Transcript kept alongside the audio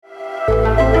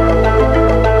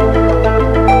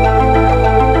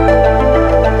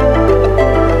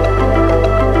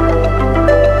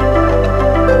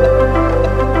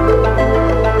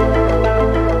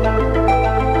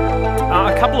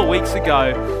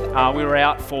We were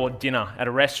out for dinner at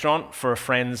a restaurant for a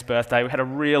friend's birthday. We had a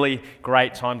really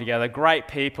great time together, great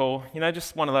people. You know,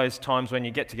 just one of those times when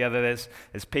you get together,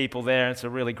 there's people there, and it's a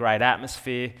really great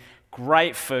atmosphere,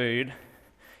 great food,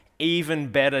 even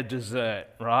better dessert,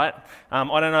 right?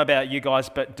 I don't know about you guys,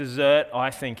 but dessert,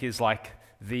 I think, is like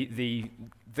the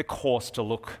course to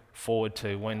look forward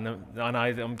to. I know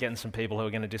that I'm getting some people who are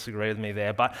going to disagree with me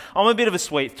there, but I'm a bit of a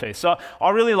sweet tooth, so I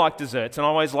really like desserts, and I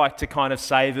always like to kind of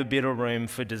save a bit of room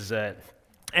for dessert.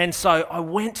 And so I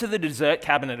went to the dessert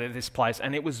cabinet at this place,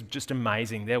 and it was just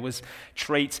amazing. There was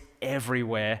treats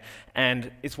everywhere,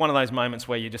 and it's one of those moments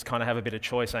where you just kind of have a bit of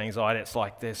choice anxiety. It's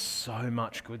like, there's so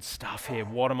much good stuff here.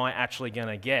 What am I actually going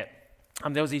to get?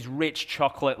 There was these rich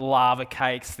chocolate lava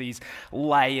cakes, these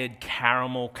layered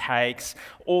caramel cakes,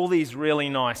 all these really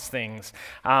nice things.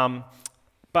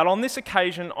 But on this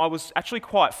occasion, I was actually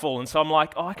quite full, and so I'm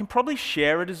like, I can probably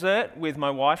share a dessert with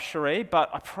my wife, Cherie, but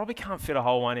I probably can't fit a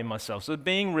whole one in myself. So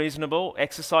being reasonable,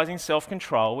 exercising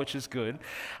self-control, which is good.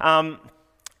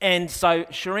 And so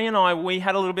Cherie and I, we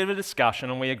had a little bit of a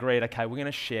discussion, and we agreed, okay, we're going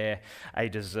to share a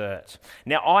dessert.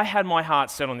 Now, I had my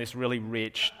heart set on this really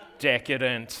rich,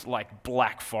 decadent, like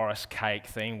Black Forest cake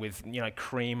thing with, you know,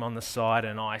 cream on the side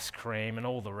and ice cream and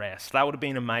all the rest. That would have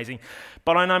been amazing.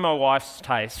 But I know my wife's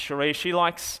taste. Cherie, she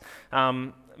likes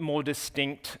more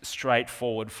distinct,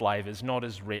 straightforward flavors, not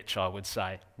as rich, I would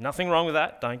say. Nothing wrong with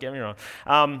that, don't get me wrong.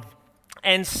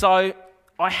 And so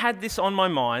I had this on my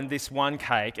mind, this one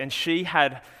cake, and she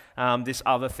had this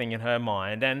other thing in her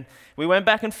mind. And we went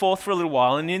back and forth for a little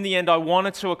while, and in the end, I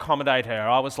wanted to accommodate her.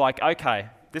 I was like, okay,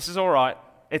 this is all right.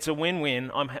 It's a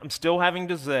win-win. I'm still having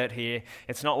dessert here.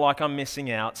 It's not like I'm missing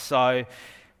out. So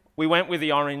we went with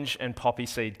the orange and poppy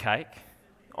seed cake.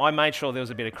 I made sure there was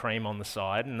a bit of cream on the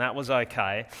side, and that was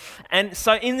okay. And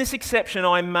so in this situation,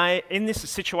 I made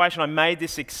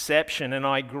this exception, and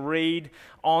I agreed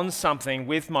on something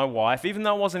with my wife, even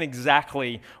though it wasn't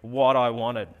exactly what I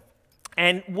wanted.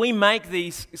 And we make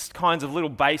these kinds of little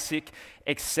basic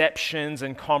exceptions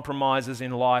and compromises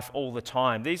in life all the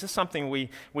time. These are something we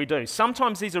do.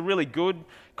 Sometimes these are really good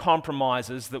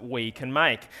compromises that we can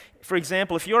make. For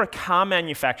example, if you're a car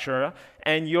manufacturer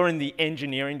and you're in the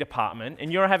engineering department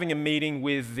and you're having a meeting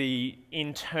with the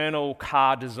internal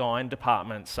car design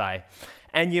department, say,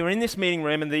 and you're in this meeting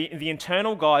room and the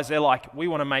internal guys, they're like, we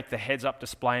want to make the heads-up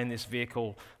display in this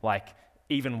vehicle like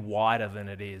even wider than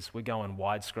it is. We're going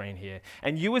widescreen here.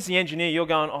 And you as the engineer, you're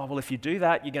going, oh, well, if you do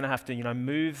that, you're going to have to,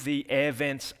 move the air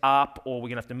vents up, or we're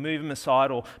going to have to move them aside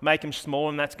or make them smaller,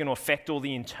 and that's going to affect all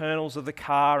the internals of the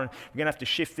car, and we're going to have to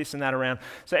shift this and that around.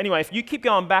 So anyway, if you keep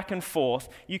going back and forth,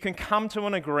 you can come to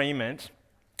an agreement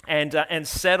and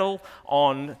settle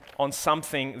on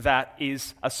something that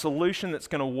is a solution that's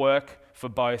going to work for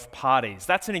both parties.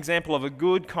 That's an example of a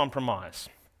good compromise.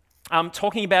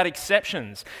 Talking about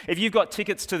exceptions. If you've got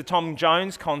tickets to the Tom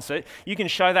Jones concert, you can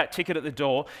show that ticket at the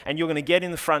door, and you're going to get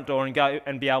in the front door and go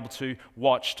and be able to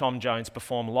watch Tom Jones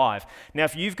perform live. Now,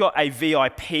 if you've got a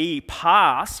VIP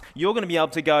pass, you're going to be able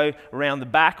to go around the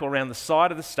back or around the side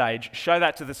of the stage, show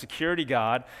that to the security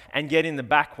guard, and get in the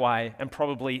back way and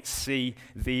probably see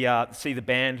the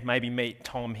band, maybe meet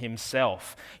Tom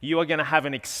himself. You are going to have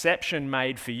an exception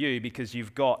made for you because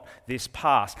you've got this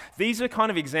pass. These are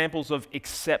kind of examples of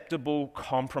acceptable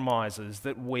compromises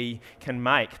that we can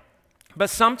make.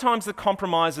 But sometimes the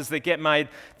compromises that get made,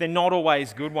 they're not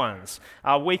always good ones.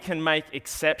 We can make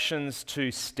exceptions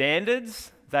to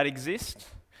standards that exist.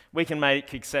 We can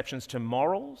make exceptions to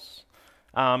morals.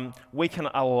 We can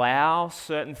allow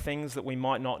certain things that we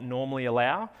might not normally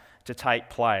allow to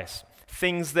take place.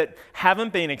 Things that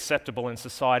haven't been acceptable in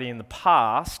society in the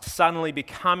past suddenly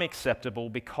become acceptable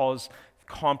because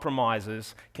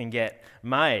compromises can get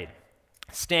made.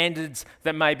 Standards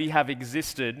that maybe have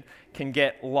existed can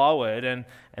get lowered and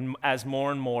as more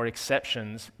and more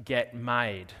exceptions get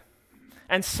made.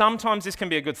 And sometimes this can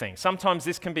be a good thing. Sometimes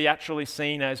this can be actually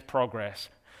seen as progress.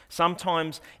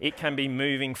 Sometimes it can be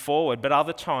moving forward, but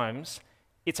other times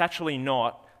it's actually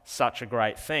not such a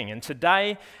great thing. And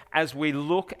today, as we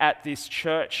look at this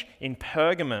church in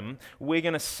Pergamum, we're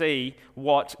going to see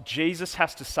what Jesus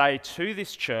has to say to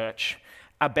this church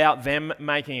about them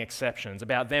making exceptions,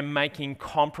 about them making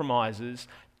compromises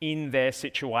in their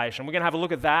situation. We're going to have a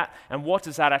look at that, and what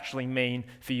does that actually mean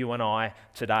for you and I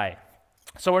today.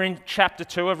 So we're in chapter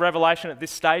 2 of Revelation at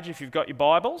this stage, if you've got your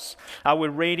Bibles. We're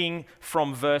reading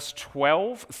from verse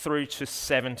 12 through to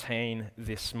 17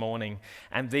 this morning,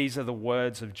 and these are the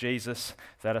words of Jesus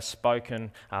that are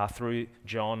spoken through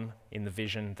John in the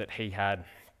vision that he had.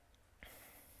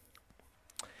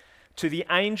 To the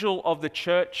angel of the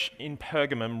church in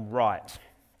Pergamum write,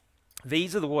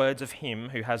 These are the words of him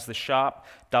who has the sharp,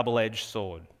 double-edged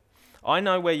sword. I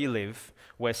know where you live,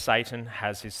 where Satan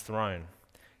has his throne.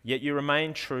 Yet you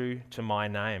remain true to my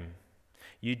name.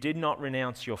 You did not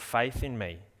renounce your faith in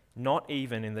me, not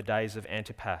even in the days of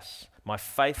Antipas, my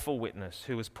faithful witness,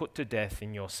 who was put to death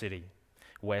in your city,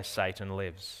 where Satan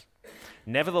lives.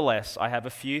 Nevertheless, I have a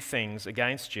few things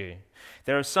against you.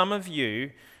 There are some of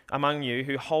you among you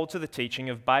who hold to the teaching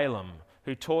of Balaam,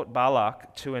 who taught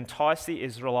Balak to entice the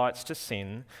Israelites to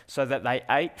sin so that they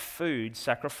ate food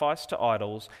sacrificed to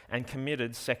idols and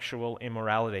committed sexual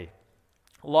immorality.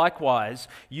 Likewise,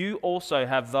 you also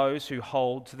have those who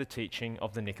hold to the teaching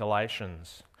of the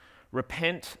Nicolaitans.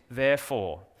 Repent,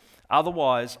 therefore,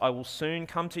 otherwise I will soon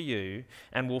come to you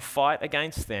and will fight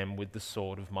against them with the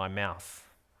sword of my mouth.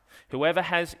 Whoever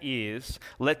has ears,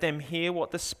 let them hear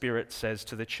what the Spirit says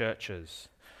to the churches.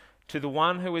 To the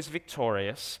one who is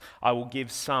victorious, I will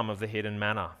give some of the hidden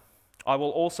manna. I will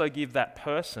also give that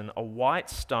person a white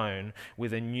stone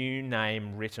with a new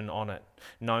name written on it,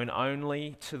 known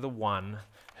only to the one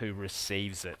who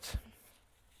receives it.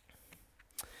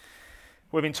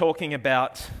 We've been talking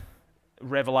about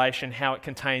Revelation, how it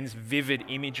contains vivid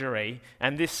imagery,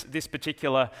 and this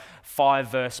particular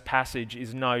 5-verse passage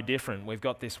is no different. We've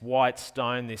got this white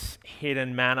stone, this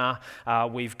hidden manna,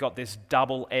 we've got this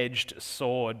double-edged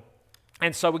sword.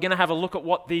 And so we're going to have a look at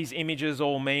what these images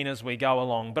all mean as we go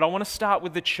along. But I want to start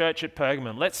with the church at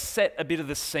Pergamum. Let's set a bit of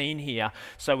the scene here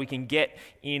so we can get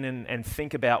in and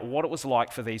think about what it was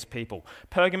like for these people.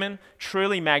 Pergamum,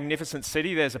 truly magnificent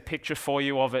city. There's a picture for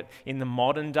you of it in the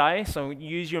modern day. So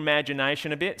use your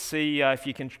imagination a bit. See if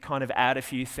you can kind of add a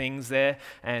few things there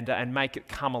and make it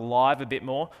come alive a bit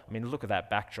more. I mean, look at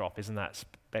that backdrop. Isn't that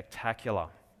spectacular?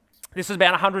 This is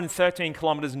about 113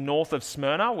 kilometres north of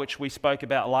Smyrna, which we spoke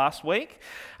about last week.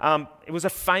 It was a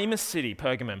famous city,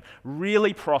 Pergamum,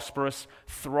 really prosperous,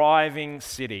 thriving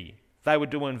city. They were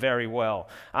doing very well.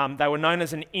 They were known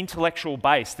as an intellectual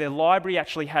base. Their library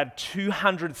actually had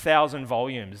 200,000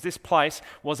 volumes. This place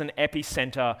was an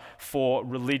epicenter for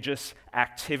religious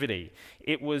activity.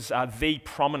 It was the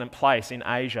prominent place in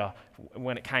Asia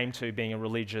when it came to being a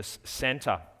religious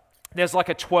center. There's like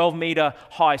a 12-meter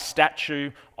high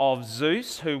statue of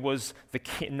Zeus, who was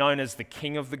known as the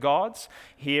king of the gods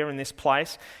here in this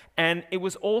place. And it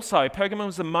was also, Pergamum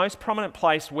was the most prominent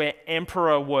place where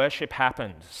emperor worship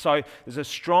happened. So there's a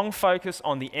strong focus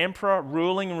on the emperor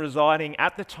ruling and residing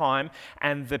at the time,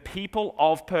 and the people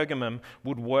of Pergamum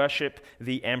would worship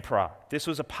the emperor. This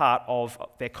was a part of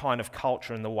their kind of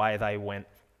culture and the way they went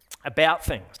about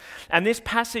things. And this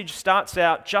passage starts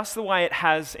out just the way it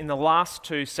has in the last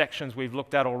two sections we've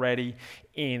looked at already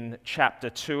in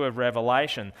chapter 2 of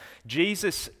Revelation.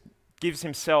 Jesus gives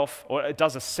himself, or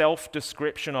does a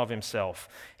self-description of himself.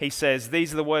 He says,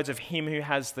 these are the words of him who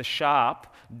has the sharp,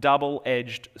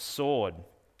 double-edged sword.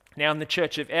 Now in the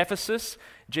church of Ephesus,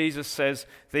 Jesus says,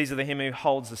 these are the him who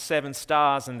holds the 7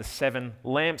 stars and the 7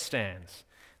 lampstands.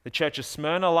 The church of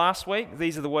Smyrna last week,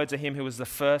 these are the words of him who was the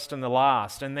first and the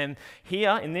last. And then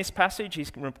here in this passage,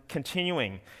 he's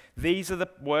continuing. These are the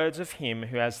words of him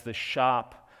who has the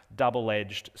sharp,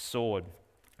 double-edged sword.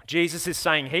 Jesus is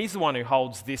saying he's the one who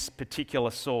holds this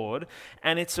particular sword,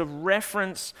 and it's a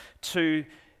reference to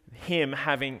him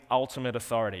having ultimate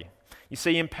authority. You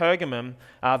see, in Pergamum,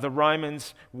 the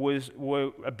Romans were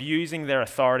abusing their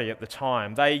authority at the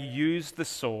time. They used the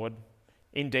sword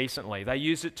indecently. They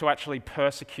used it to actually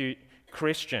persecute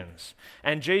Christians.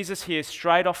 And Jesus here,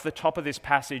 straight off the top of this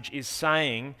passage, is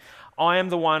saying, I am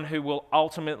the one who will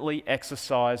ultimately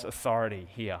exercise authority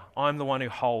here. I'm the one who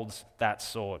holds that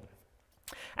sword.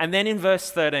 And then in verse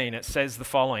 13, it says the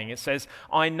following. It says,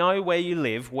 I know where you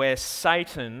live, where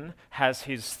Satan has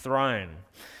his throne.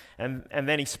 And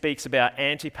then he speaks about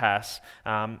Antipas,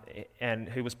 and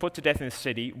who was put to death in the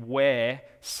city where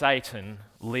Satan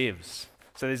lives.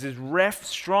 So there's this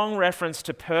strong reference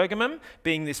to Pergamum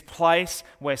being this place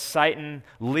where Satan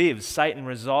lives, Satan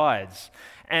resides.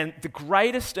 And the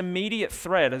greatest immediate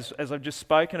threat, as I've just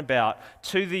spoken about,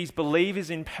 to these believers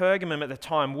in Pergamum at the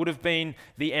time would have been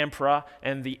the emperor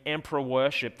and the emperor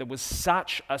worship. That was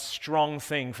such a strong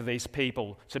thing for these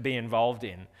people to be involved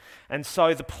in. And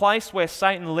so the place where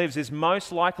Satan lives is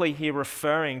most likely here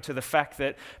referring to the fact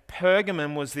that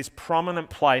Pergamum was this prominent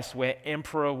place where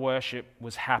emperor worship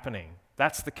was happening.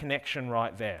 That's the connection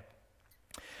right there.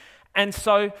 And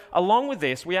so, along with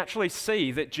this, we actually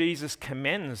see that Jesus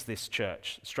commends this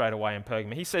church straight away in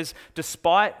Pergamum. He says,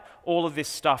 despite all of this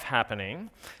stuff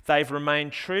happening, they've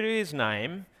remained true to his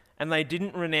name and they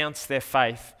didn't renounce their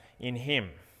faith in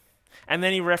him. And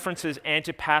then he references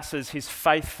Antipas as his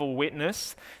faithful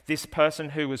witness, this person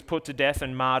who was put to death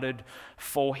and martyred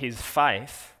for his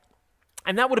faith.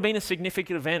 And that would have been a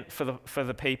significant event for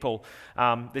the people,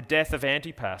 the death of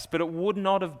Antipas. But it would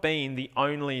not have been the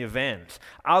only event.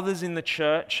 Others in the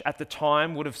church at the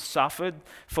time would have suffered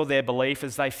for their belief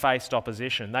as they faced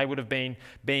opposition. They would have been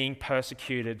being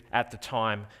persecuted at the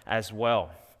time as well.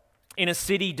 In a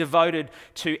city devoted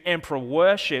to emperor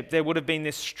worship, there would have been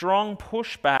this strong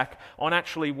pushback on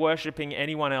actually worshipping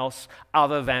anyone else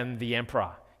other than the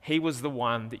emperor. He was the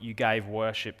one that you gave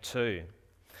worship to.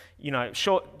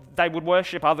 Sure, they would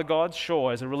worship other gods,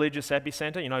 sure, as a religious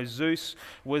epicenter. Zeus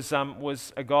was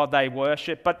a god they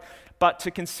worship. But to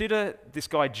consider this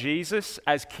guy Jesus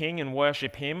as king and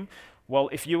worship him, well,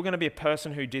 if you were going to be a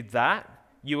person who did that,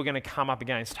 you were going to come up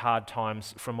against hard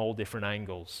times from all different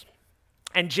angles.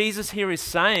 And Jesus here is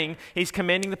saying, he's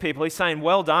commending the people, he's saying,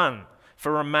 well done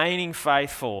for remaining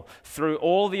faithful through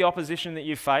all the opposition that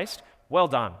you've faced. Well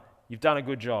done. You've done a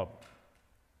good job.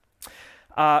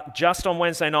 Just on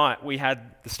Wednesday night, we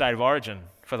had the State of Origin,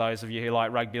 for those of you who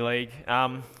like rugby league.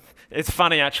 It's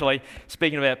funny, actually,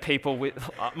 speaking about people,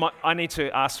 I need to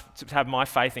ask to have my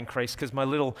faith increased, because my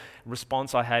little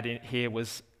response I had in here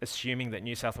was assuming that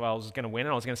New South Wales was going to win,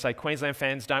 and I was going to say, Queensland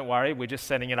fans, don't worry, we're just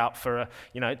setting it up for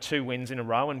 2 wins in a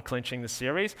row and clinching the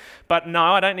series. But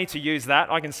no, I don't need to use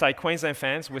that. I can say, Queensland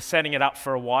fans, we're setting it up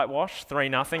for a whitewash,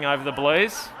 3-0 over the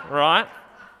Blues, right?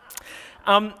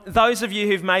 Those of you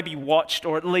who've maybe watched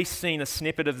or at least seen a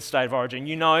snippet of the State of Origin,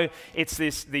 it's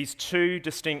these 2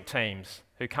 distinct teams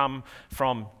who come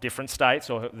from different states,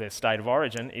 or their state of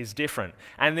origin is different.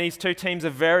 And these 2 teams are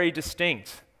very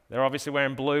distinct. They're obviously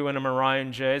wearing blue and a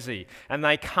maroon jersey, and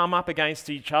they come up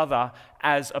against each other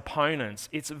as opponents.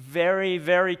 It's very,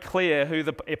 very clear who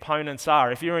the opponents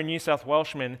are. If you're a New South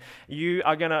Welshman, you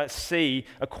are going to see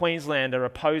a Queenslander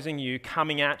opposing you,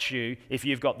 coming at you if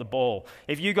you've got the ball.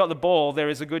 If you've got the ball, there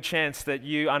is a good chance that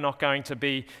you are not going to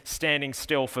be standing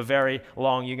still for very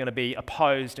long. You're going to be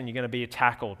opposed and you're going to be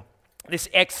tackled. This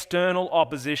external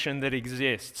opposition that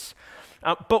exists.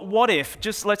 But what if,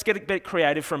 let's get a bit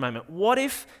creative for a moment. What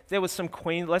if there was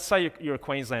let's say you're a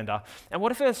Queenslander, and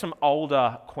what if there were some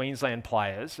older Queensland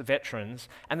players, veterans,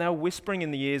 and they were whispering in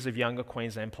the ears of younger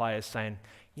Queensland players saying,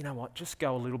 you know what, just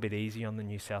go a little bit easy on the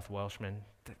New South Welshmen.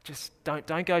 Just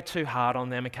don't go too hard on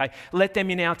them, okay? Let them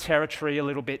in our territory a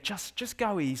little bit. Just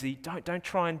go easy. Don't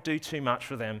try and do too much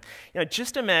for them.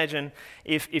 Just imagine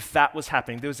if that was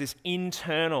happening. There was this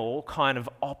internal kind of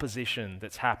opposition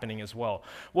that's happening as well.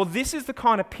 Well, this is the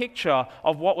kind of picture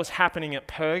of what was happening at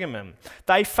Pergamum.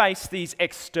 They faced these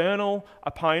external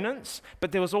opponents,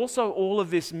 but there was also all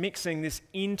of this mixing, this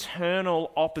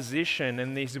internal opposition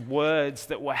and these words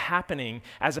that were happening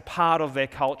as a part of their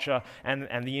culture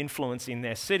and the influence in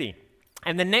their city.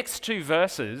 And the next 2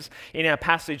 verses in our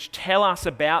passage tell us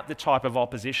about the type of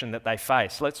opposition that they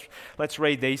face. Let's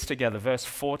read these together, verse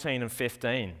 14 and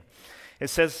 15. It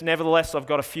says, "Nevertheless, I've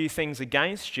got a few things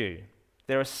against you.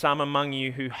 There are some among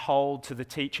you who hold to the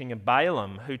teaching of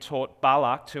Balaam, who taught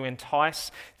Balak to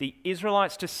entice the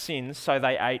Israelites to sin, so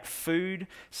they ate food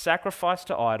sacrificed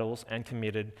to idols and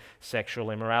committed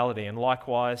sexual immorality. And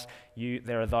likewise,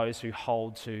 there are those who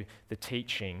hold to the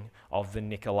teaching of the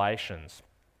Nicolaitans."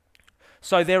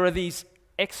 So there are these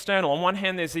external, on one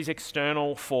hand, there's these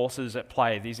external forces at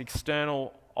play, these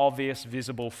external obvious,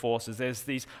 visible forces. There's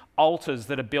these altars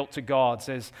that are built to gods.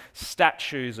 There's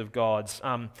statues of gods.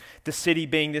 The city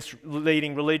being this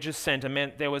leading religious centre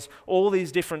meant there was all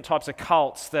these different types of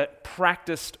cults that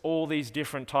practiced all these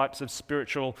different types of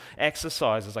spiritual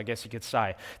exercises, I guess you could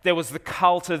say. There was the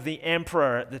cult of the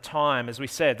emperor at the time, as we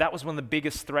said. That was one of the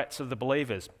biggest threats of the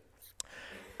believers.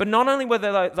 But not only were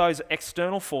there those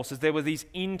external forces, there were these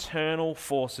internal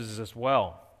forces as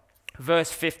well.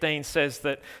 Verse 15 says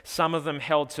that some of them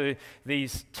held to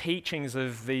these teachings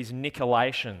of these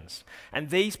Nicolaitans. And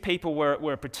these people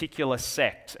were a particular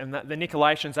sect. And the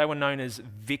Nicolaitans, they were known as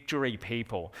victory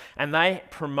people. And they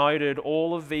promoted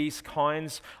all of these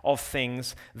kinds of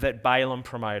things that Balaam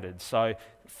promoted. So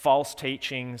false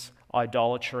teachings,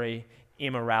 idolatry,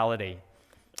 immorality.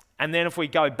 And then if we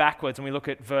go backwards and we look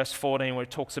at verse 14 where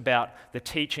it talks about the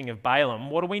teaching of Balaam,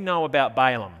 what do we know about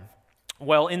Balaam?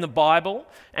 Well, in the Bible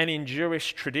and in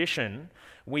Jewish tradition,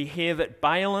 we hear that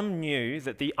Balaam knew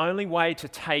that the only way to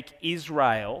take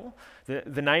Israel,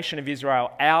 the nation of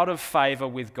Israel, out of favor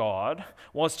with God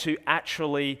was to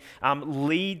actually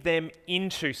lead them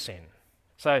into sin.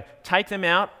 So take them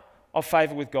out of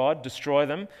favor with God, destroy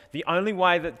them. The only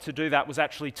way to do that was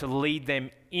actually to lead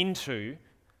them into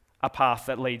a path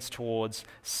that leads towards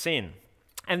sin.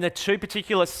 And the 2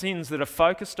 particular sins that are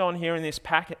focused on here in this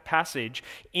passage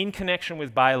in connection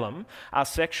with Balaam are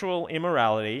sexual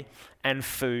immorality and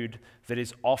food that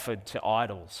is offered to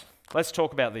idols. Let's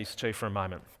talk about these 2 for a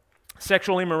moment.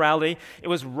 Sexual immorality, it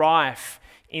was rife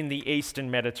in the Eastern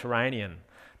Mediterranean,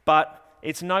 but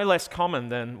it's no less common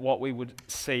than what we would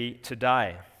see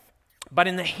today. But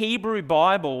in the Hebrew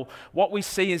Bible, what we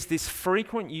see is this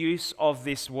frequent use of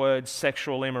this word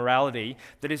sexual immorality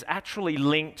that is actually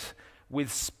linked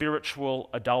with spiritual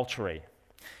adultery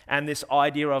and this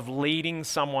idea of leading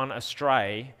someone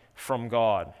astray from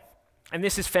God. And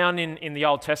this is found in the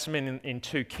Old Testament in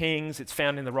 2 Kings. It's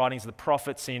found in the writings of the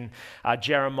prophets in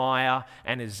Jeremiah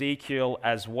and Ezekiel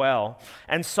as well.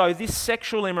 And so this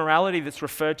sexual immorality that's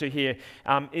referred to here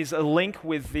is a link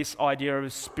with this idea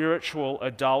of spiritual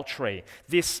adultery,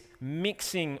 this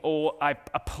mixing or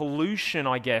a pollution,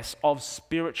 I guess, of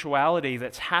spirituality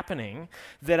that's happening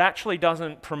that actually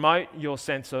doesn't promote your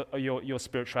sense of your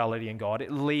spirituality in God.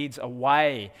 It leads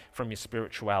away from your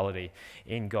spirituality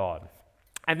in God.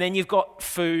 And then you've got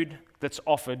food that's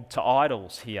offered to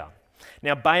idols here.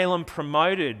 Now, Balaam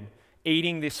promoted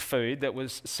eating this food that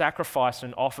was sacrificed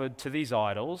and offered to these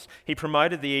idols. He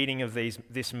promoted the eating of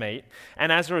this meat,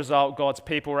 and as a result, God's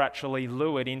people were actually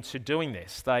lured into doing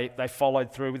this. They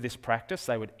followed through with this practice.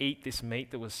 They would eat this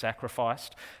meat that was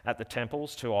sacrificed at the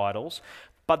temples to idols.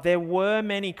 But there were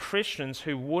many Christians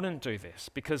who wouldn't do this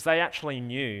because they actually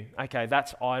knew, okay,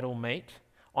 that's idol meat.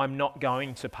 I'm not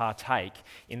going to partake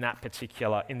in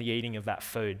the eating of that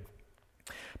food.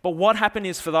 But what happened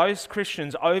is for those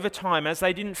Christians over time, as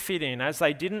they didn't fit in, as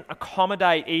they didn't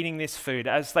accommodate eating this food,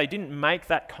 as they didn't make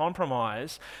that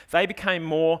compromise, they became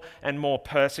more and more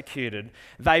persecuted.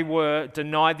 They were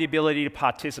denied the ability to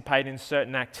participate in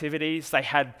certain activities. They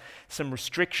had some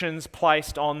restrictions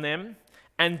placed on them.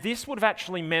 And this would have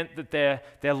actually meant that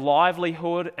their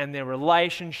livelihood and their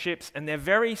relationships and their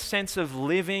very sense of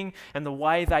living and the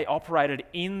way they operated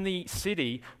in the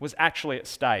city was actually at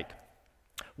stake.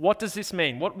 What does this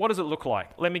mean? What does it look like?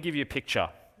 Let me give you a picture.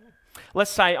 Let's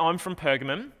say I'm from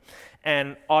Pergamum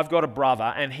and I've got a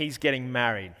brother and he's getting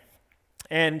married.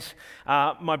 And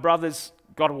my brother's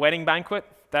got a wedding banquet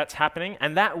that's happening,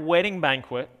 and that wedding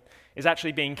banquet is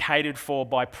actually being catered for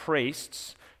by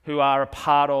priests who are a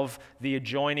part of the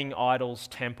adjoining idol's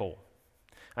temple.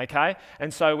 Okay?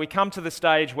 And so we come to the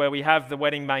stage where we have the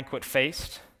wedding banquet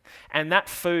feast, and that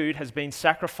food has been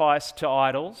sacrificed to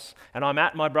idols, and I'm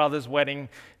at my brother's wedding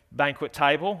banquet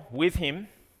table with him.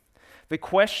 The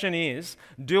question is,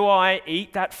 do I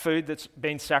eat that food that's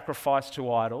been sacrificed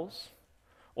to idols,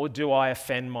 or do I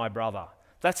offend my brother?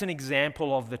 That's an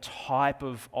example of the type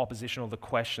of opposition or the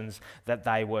questions that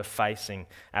they were facing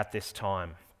at this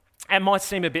time. It might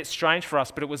seem a bit strange for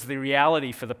us, but it was the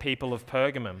reality for the people of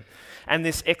Pergamum. And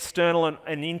this external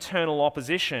and internal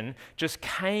opposition just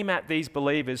came at these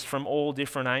believers from all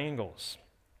different angles.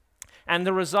 And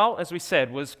the result, as we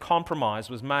said, was compromise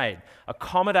was made.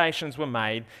 Accommodations were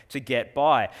made to get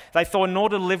by. They thought in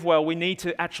order to live well, we need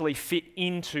to actually fit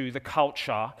into the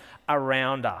culture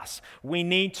around us. We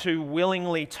need to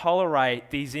willingly tolerate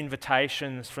these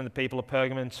invitations from the people of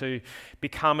Pergamum to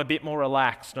become a bit more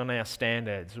relaxed on our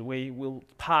standards. We will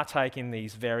partake in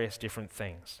these various different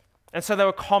things. And so they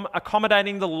were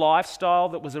accommodating the lifestyle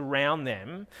that was around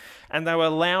them, and they were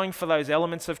allowing for those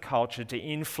elements of culture to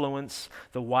influence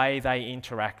the way they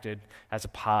interacted as a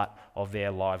part of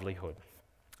their livelihood.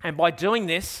 And by doing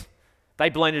this, they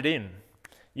blended in.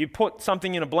 You put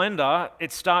something in a blender,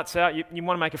 it starts out, you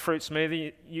want to make a fruit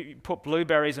smoothie, you put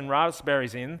blueberries and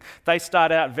raspberries in, they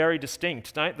start out very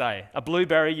distinct, don't they? A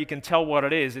blueberry, you can tell what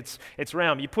it is, it's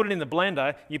round. You put it in the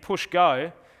blender, you push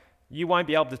go, you won't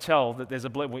be able to tell that there's a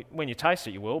blue. When you taste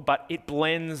it, you will, but it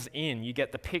blends in. You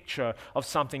get the picture of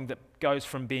something that goes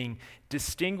from being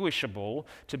distinguishable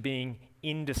to being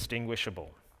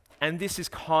indistinguishable. And this is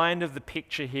kind of the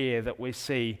picture here that we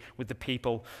see with the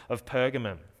people of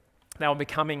Pergamum. They were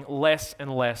becoming less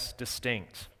and less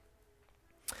distinct.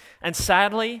 And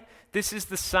sadly, this is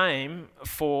the same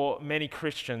for many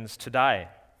Christians today.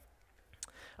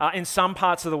 In some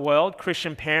parts of the world,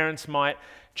 Christian parents might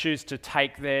choose to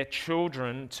take their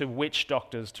children to witch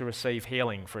doctors to receive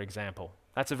healing, for example.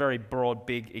 That's a very broad,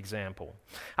 big example.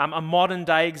 A modern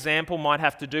day example might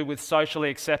have to do with socially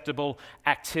acceptable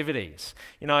activities.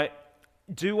 You know,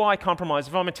 do I compromise?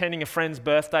 If I'm attending a friend's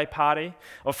birthday party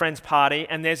or friend's party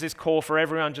and there's this call for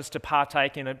everyone just to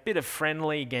partake in a bit of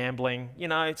friendly gambling, you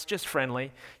know, it's just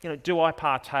friendly, you know, do I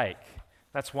partake?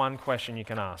 That's one question you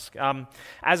can ask.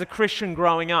 As a Christian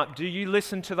growing up, do you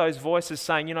listen to those voices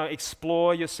saying, you know,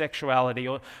 explore your sexuality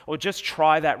or just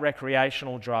try that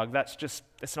recreational drug?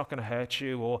 It's not going to hurt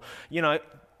you. Or, you know,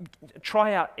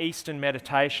 try out Eastern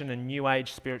meditation and New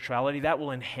Age spirituality. That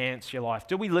will enhance your life.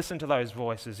 Do we listen to those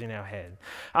voices in our head?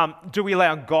 Do we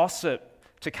allow gossip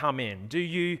to come in? Do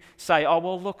you say, oh,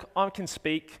 well, look, I can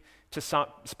speak to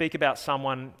speak about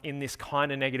someone in this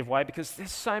kind of negative way because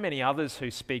there's so many others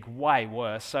who speak way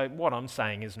worse. So what I'm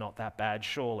saying is not that bad,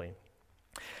 surely.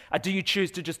 Do you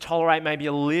choose to just tolerate maybe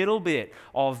a little bit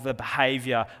of the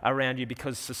behavior around you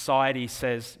because society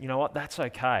says, you know what, that's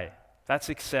okay. That's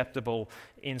acceptable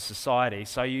in society.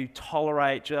 So you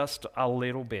tolerate just a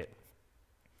little bit.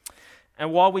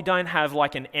 And while we don't have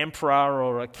like an emperor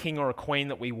or a king or a queen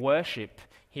that we worship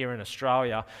here in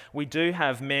Australia, we do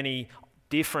have many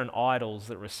different idols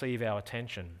that receive our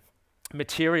attention.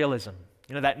 Materialism,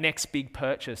 that next big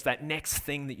purchase, that next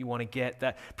thing that you want to get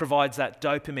that provides that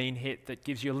dopamine hit that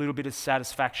gives you a little bit of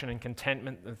satisfaction and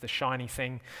contentment with the shiny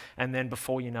thing, and then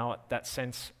before you know it, that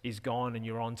sense is gone and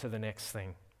you're on to the next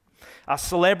thing.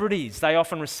 Celebrities, they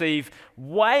often receive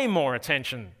way more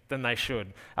attention than they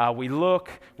should.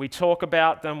 We talk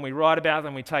about them, we write about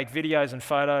them, we take videos and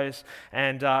photos,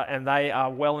 and they are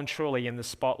well and truly in the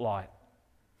spotlight.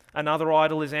 Another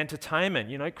idol is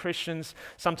entertainment. Christians,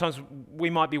 sometimes we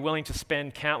might be willing to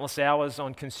spend countless hours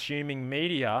on consuming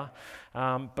media,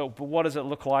 but what does it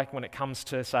look like when it comes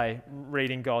to, say,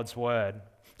 reading God's Word?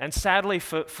 And sadly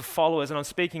for followers, and I'm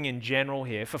speaking in general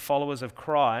here, for followers of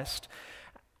Christ,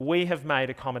 we have made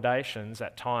accommodations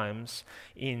at times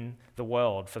in the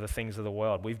world for the things of the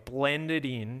world. We've blended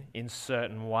in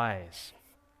certain ways.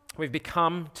 We've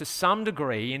become, to some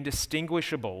degree,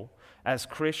 indistinguishable as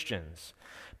Christians.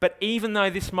 But even though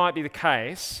this might be the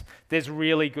case, there's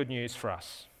really good news for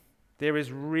us. There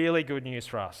is really good news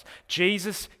for us.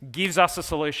 Jesus gives us a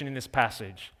solution in this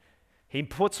passage. He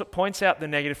points out the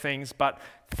negative things, but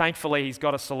thankfully he's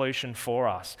got a solution for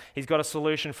us. He's got a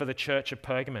solution for the church of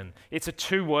Pergamon. It's a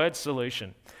 2-word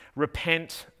solution.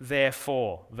 Repent,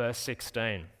 therefore, verse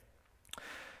 16.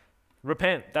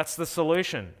 Repent, that's the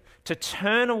solution. To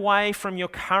turn away from your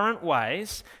current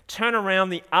ways, turn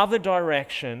around the other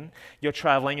direction you're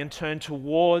traveling and turn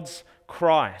towards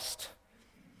Christ.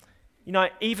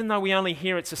 Even though we only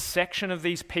hear it's a section of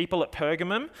these people at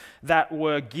Pergamum that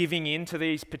were giving in to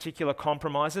these particular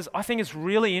compromises, I think it's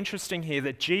really interesting here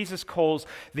that Jesus calls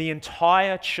the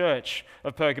entire church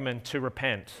of Pergamum to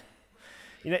repent.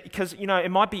 Because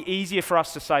it might be easier for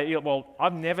us to say, well,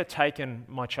 I've never taken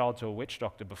my child to a witch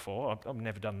doctor before. I've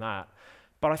never done that.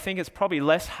 But I think it's probably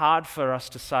less hard for us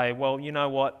to say, well, you know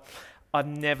what? I've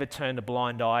never turned a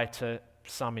blind eye to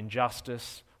some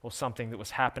injustice or something that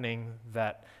was happening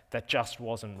that just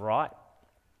wasn't right.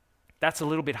 That's a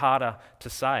little bit harder to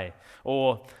say.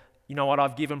 Or, you know what?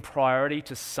 I've given priority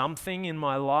to something in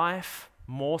my life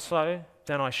more so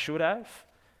than I should have.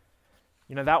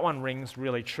 That one rings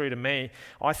really true to me.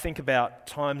 I think about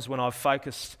times when I've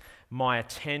focused my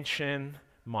attention,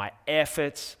 my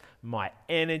efforts, my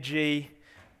energy,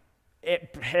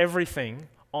 everything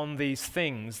on these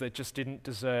things that just didn't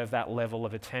deserve that level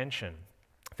of attention.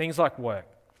 Things like work,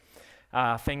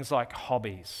 things like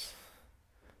hobbies,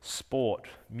 sport,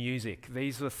 music.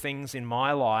 These are things in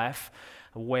my life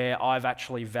where I've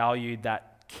actually valued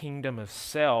that kingdom of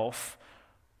self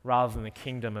rather than the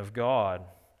kingdom of God.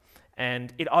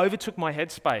 And it overtook my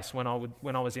headspace when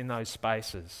I was in those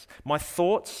spaces. My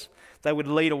thoughts, they would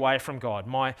lead away from God.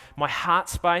 My heart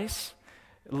space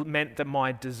meant that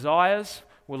my desires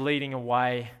were leading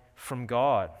away from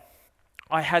God.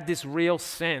 I had this real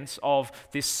sense of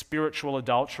this spiritual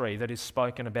adultery that is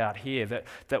spoken about here,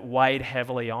 that weighed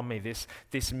heavily on me,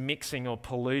 this mixing or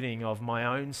polluting of my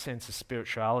own sense of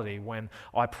spirituality when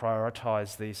I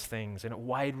prioritized these things, and it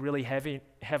weighed really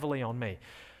heavily on me.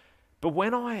 But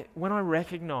when I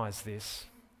recognized this,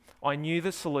 I knew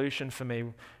the solution for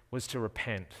me was to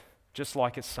repent, just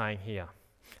like it's saying here.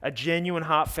 A genuine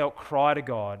heartfelt cry to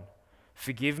God,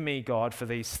 forgive me, God, for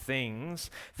these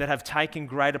things that have taken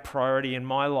greater priority in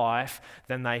my life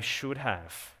than they should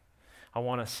have. I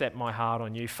want to set my heart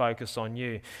on you, focus on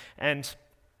you. And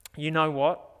you know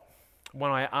what?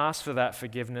 When I asked for that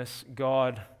forgiveness,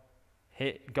 God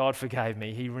forgave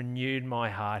me. He renewed my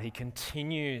heart. He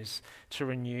continues to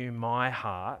renew my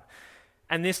heart.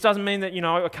 And this doesn't mean that,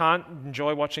 I can't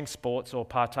enjoy watching sports or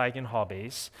partake in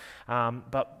hobbies,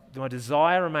 but my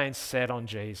desire remains set on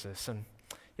Jesus. And,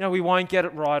 we won't get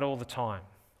it right all the time.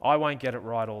 I won't get it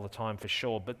right all the time for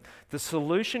sure, but the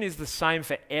solution is the same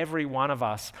for every one of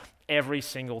us every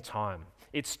single time.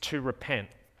 It's to repent.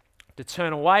 To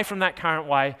turn away from that current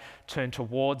way, turn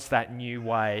towards that new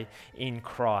way in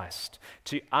Christ.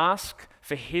 To ask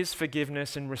for His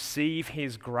forgiveness and receive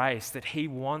His grace that He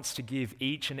wants to give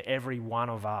each and every one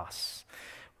of us.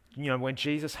 When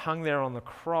Jesus hung there on the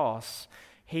cross,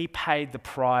 He paid the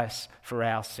price for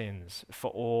our sins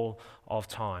for all of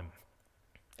time.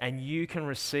 And you can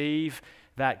receive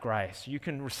that grace. You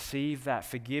can receive that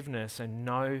forgiveness and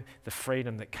know the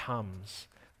freedom that comes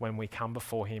when we come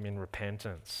before him in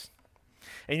repentance.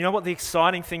 And you know what the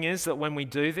exciting thing is that when we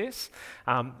do this,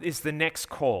 is the next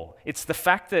call. It's the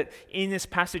fact that in this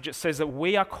passage it says that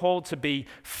we are called to be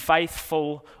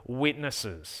faithful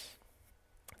witnesses.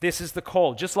 This is the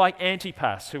call. Just like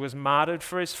Antipas, who was martyred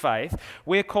for his faith,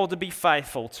 we're called to be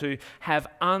faithful, to have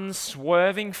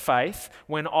unswerving faith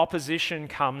when opposition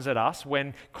comes at us,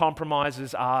 when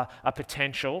compromises are a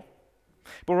potential.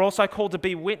 But we're also called to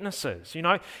be witnesses. You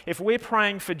know, if we're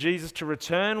praying for Jesus to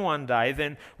return one day,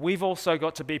 then we've also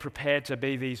got to be prepared to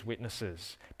be these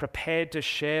witnesses, prepared to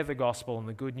share the gospel and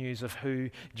the good news of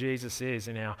who Jesus is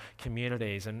in our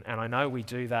communities. And I know we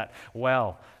do that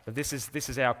well, but this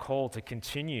is our call to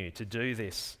continue to do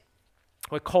this.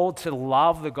 We're called to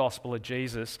love the gospel of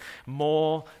Jesus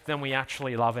more than we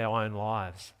actually love our own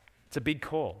lives. It's a big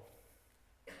call.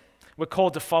 We're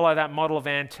called to follow that model of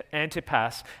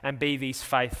Antipas and be these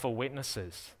faithful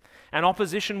witnesses. And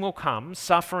opposition will come,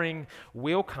 suffering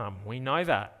will come. We know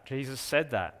that. Jesus said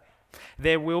that.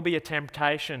 There will be a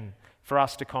temptation for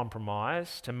us to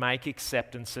compromise, to make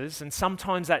acceptances, and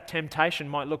sometimes that temptation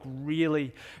might look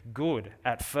really good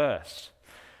at first.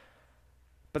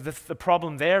 But the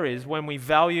problem there is when we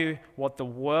value what the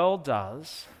world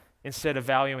does instead of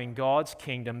valuing God's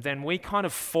kingdom, then we kind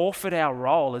of forfeit our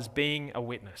role as being a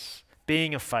witness,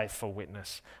 being a faithful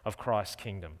witness of Christ's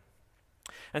kingdom.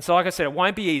 And so, like I said, it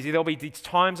won't be easy. There'll be these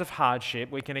times of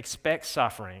hardship. We can expect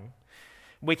suffering.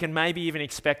 We can maybe even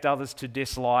expect others to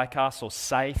dislike us or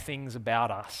say things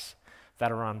about us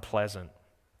that are unpleasant.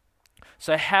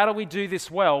 So how do we do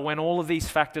this well when all of these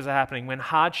factors are happening, when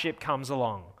hardship comes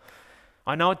along?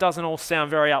 I know it doesn't all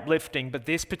sound very uplifting, but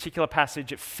this particular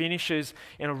passage, it finishes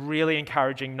in a really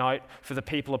encouraging note for the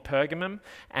people of Pergamum,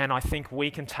 and I think we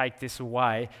can take this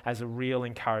away as a real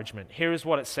encouragement. Here is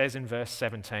what it says in verse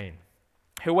 17.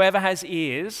 Whoever has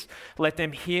ears, let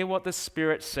them hear what the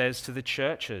Spirit says to the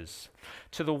churches.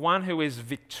 To the one who is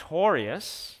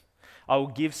victorious, I will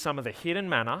give some of the hidden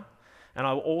manna, and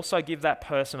I will also give that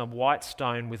person a white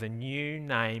stone with a new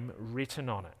name written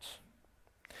on it,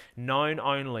 known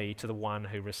only to the one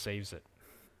who receives it.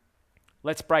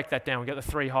 Let's break that down. We've got the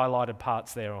three highlighted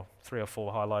parts there, or 3 or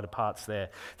 4 highlighted parts there.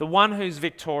 The one who's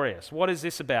victorious. What is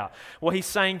this about? Well, he's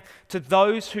saying to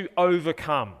those who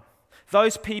overcome,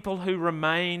 those people who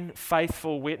remain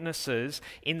faithful witnesses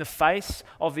in the face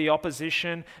of the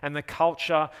opposition and the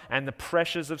culture and the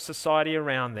pressures of society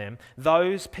around them,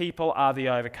 those people are the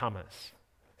overcomers.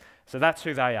 So that's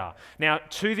who they are. Now,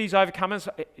 to these overcomers,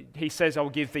 he says, I'll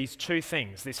give these two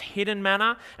things, this hidden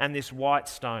manna and this white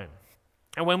stone.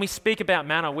 And when we speak about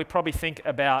manna, we probably think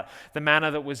about the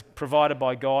manna that was provided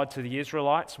by God to the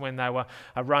Israelites when they were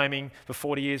roaming for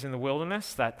 40 years in the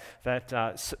wilderness, that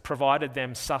provided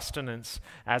them sustenance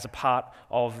as a part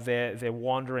of their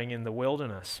wandering in the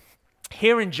wilderness.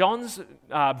 Here in John's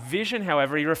vision,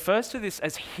 however, he refers to this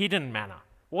as hidden manna.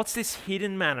 What's this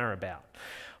hidden manna about?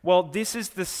 Well, this is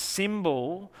the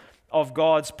symbol of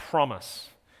God's promise.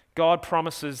 God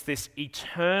promises this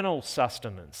eternal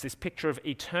sustenance, this picture of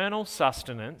eternal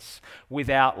sustenance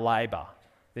without labor,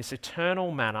 this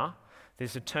eternal manna,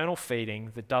 this eternal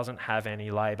feeding that doesn't have any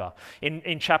labor.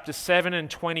 In chapter 7 and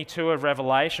 22 of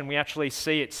Revelation, we actually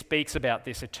see it speaks about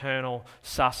this eternal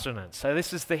sustenance. So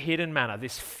this is the hidden manna,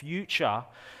 this future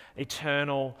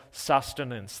eternal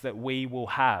sustenance that we will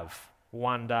have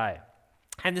one day.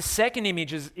 And the second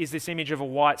image is this image of a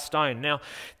white stone. Now,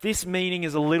 this meaning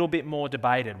is a little bit more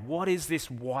debated. What is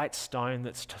this white stone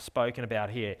that's spoken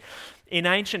about here? In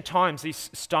ancient times,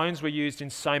 these stones were used in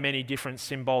so many different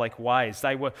symbolic ways.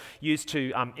 They were used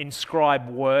to inscribe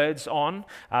words on.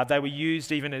 They were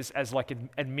used even as like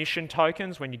admission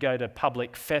tokens when you go to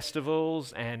public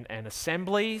festivals and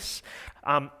assemblies.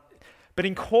 But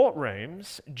in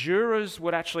courtrooms, jurors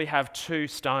would actually have two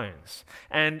stones.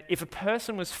 And if a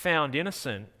person was found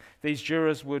innocent, these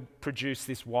jurors would produce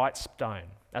this white stone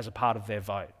as a part of their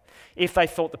vote. If they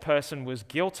thought the person was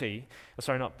guilty, if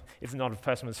a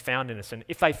person was found innocent,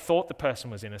 if they thought the person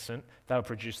was innocent, they would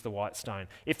produce the white stone.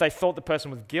 If they thought the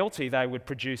person was guilty, they would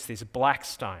produce this black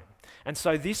stone. And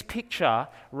so this picture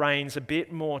reigns a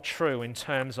bit more true in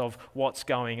terms of what's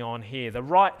going on here. The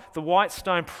white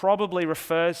stone probably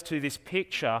refers to this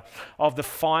picture of the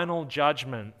final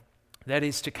judgment that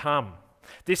is to come.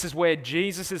 This is where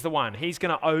Jesus is the one. He's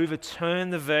going to overturn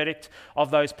the verdict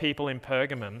of those people in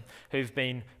Pergamum who've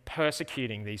been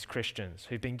persecuting these Christians,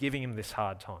 who've been giving them this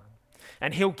hard time.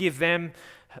 And he'll give them,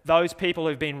 those people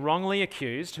who've been wrongly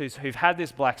accused, who've had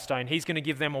this black stone, he's going to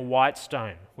give them a white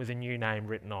stone with a new name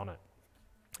written on it.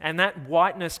 And that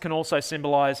whiteness can also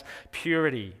symbolize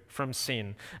purity from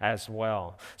sin as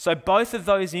well. So both of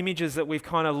those images that we've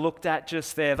kind of looked at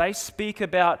just there, they speak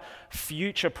about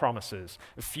future promises,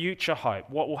 future hope,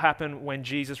 what will happen when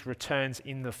Jesus returns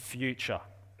in the future.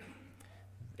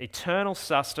 Eternal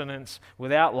sustenance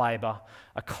without labor,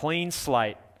 a clean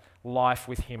slate, life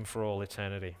with him for all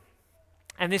eternity.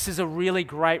 And this is a really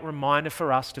great reminder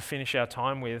for us to finish our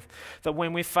time with, that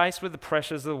when we're faced with the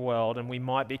pressures of the world and we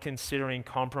might be considering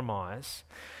compromise,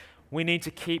 we need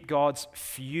to keep God's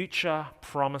future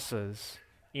promises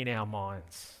in our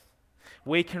minds.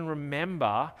 We can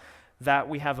remember that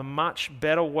we have a much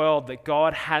better world that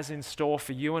God has in store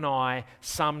for you and I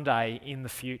someday in the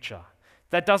future.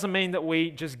 That doesn't mean that we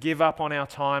just give up on our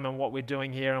time and what we're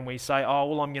doing here and we say, oh,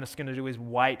 well, I'm just going to do is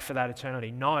wait for that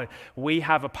eternity. No, we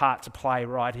have a part to play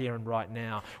right here and right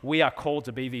now. We are called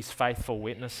to be these faithful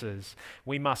witnesses.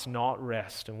 We must not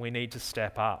rest and we need to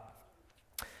step up.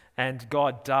 And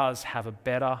God does have a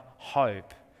better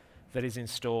hope that is in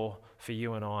store for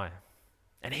you and I.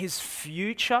 And his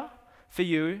future for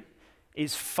you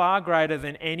is far greater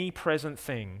than any present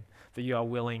thing that you are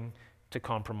willing to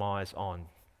compromise on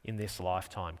in this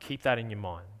lifetime. Keep that in your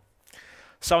mind.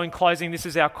 So in closing, this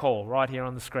is our call right here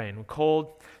on the screen. We're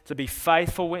called to be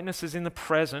faithful witnesses in the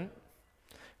present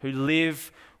who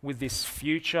live with this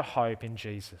future hope in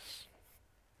Jesus.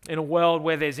 In a world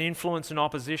where there's influence and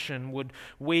opposition, would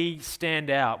we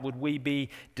stand out? Would we be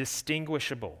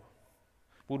distinguishable?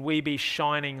 Would we be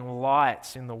shining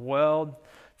lights in the world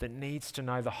that needs to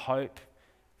know the hope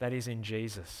that is in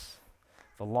Jesus?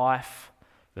 The life,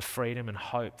 the freedom and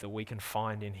hope that we can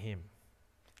find in him.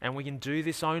 And we can do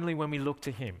this only when we look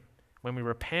to him, when we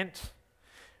repent,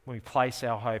 when we place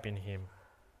our hope in him.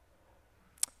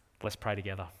 Let's pray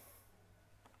together.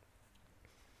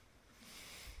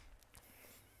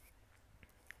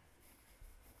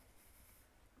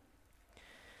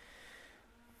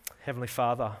 Heavenly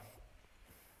Father,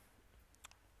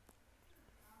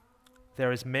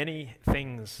 there is many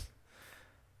things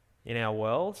in our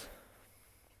world,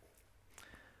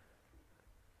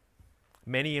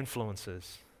 many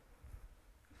influences,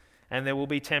 and there will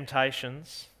be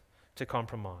temptations to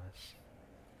compromise.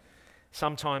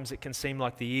 Sometimes it can seem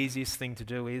like the easiest thing to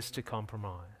do is to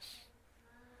compromise.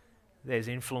 There's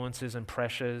influences and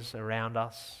pressures around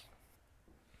us.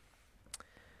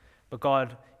 But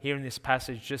God, here in this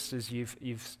passage, just as you've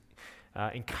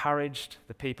encouraged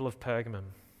the people of Pergamum,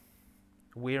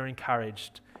 we're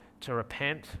encouraged to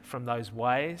repent from those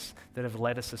ways that have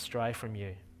led us astray from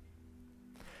you.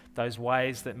 Those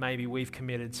ways that maybe we've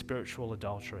committed spiritual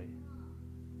adultery.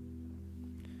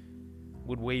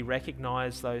 Would we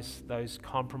recognize those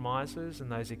compromises and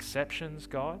those exceptions,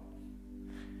 God?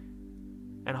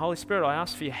 And Holy Spirit, I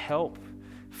ask for your help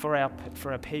for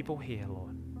our people here,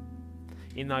 Lord.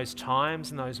 In those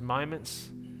times and those moments,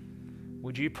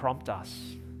 would you prompt us?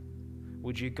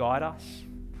 Would you guide us?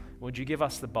 Would you give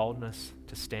us the boldness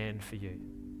to stand for you?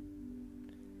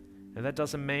 And that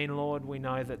doesn't mean, Lord, we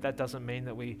know that doesn't mean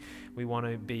that we want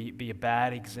to be a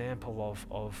bad example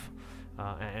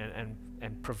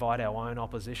and provide our own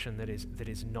opposition that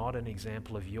is not an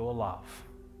example of your love.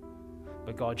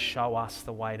 But God, show us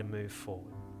the way to move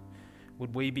forward.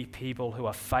 Would we be people who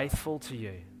are faithful to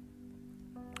you?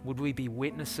 Would we be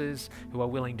witnesses who are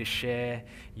willing to share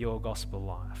your gospel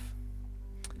life?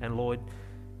 And Lord,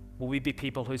 will we be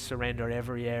people who surrender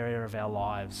every area of our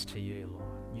lives to you,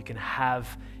 Lord? You can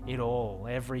have it all,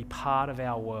 every part of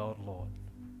our world, Lord.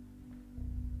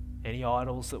 Any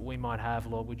idols that we might have,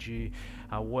 Lord, would you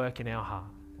work in our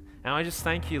heart? And I just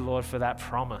thank you, Lord, for that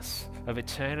promise of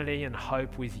eternity and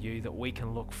hope with you that we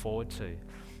can look forward to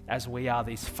as we are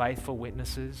these faithful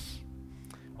witnesses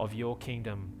of your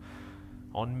kingdom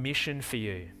on mission for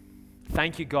you.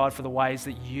 Thank you, God, for the ways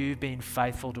that you've been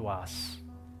faithful to us.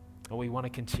 And we want to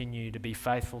continue to be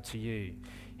faithful to you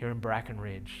here in Bracken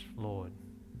Ridge, Lord.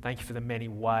 Thank you for the many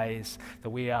ways that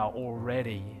we are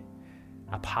already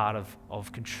a part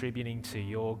of contributing to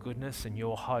your goodness and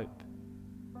your hope.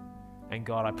 And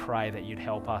God, I pray that you'd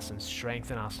help us and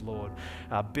strengthen us, Lord.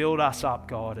 Build us up,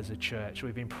 God, as a church.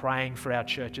 We've been praying for our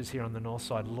churches here on the north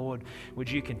side. Lord, would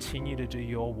you continue to do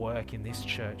your work in this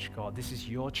church, God? This is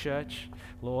your church,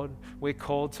 Lord. We're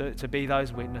called to be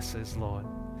those witnesses, Lord.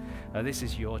 This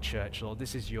is your church, Lord.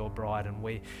 This is your bride, and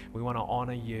we want to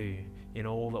honor you in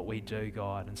all that we do,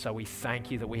 God. And so we thank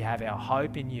you that we have our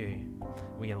hope in you.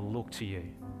 We can look to you.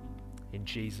 In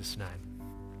Jesus' name,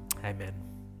 amen.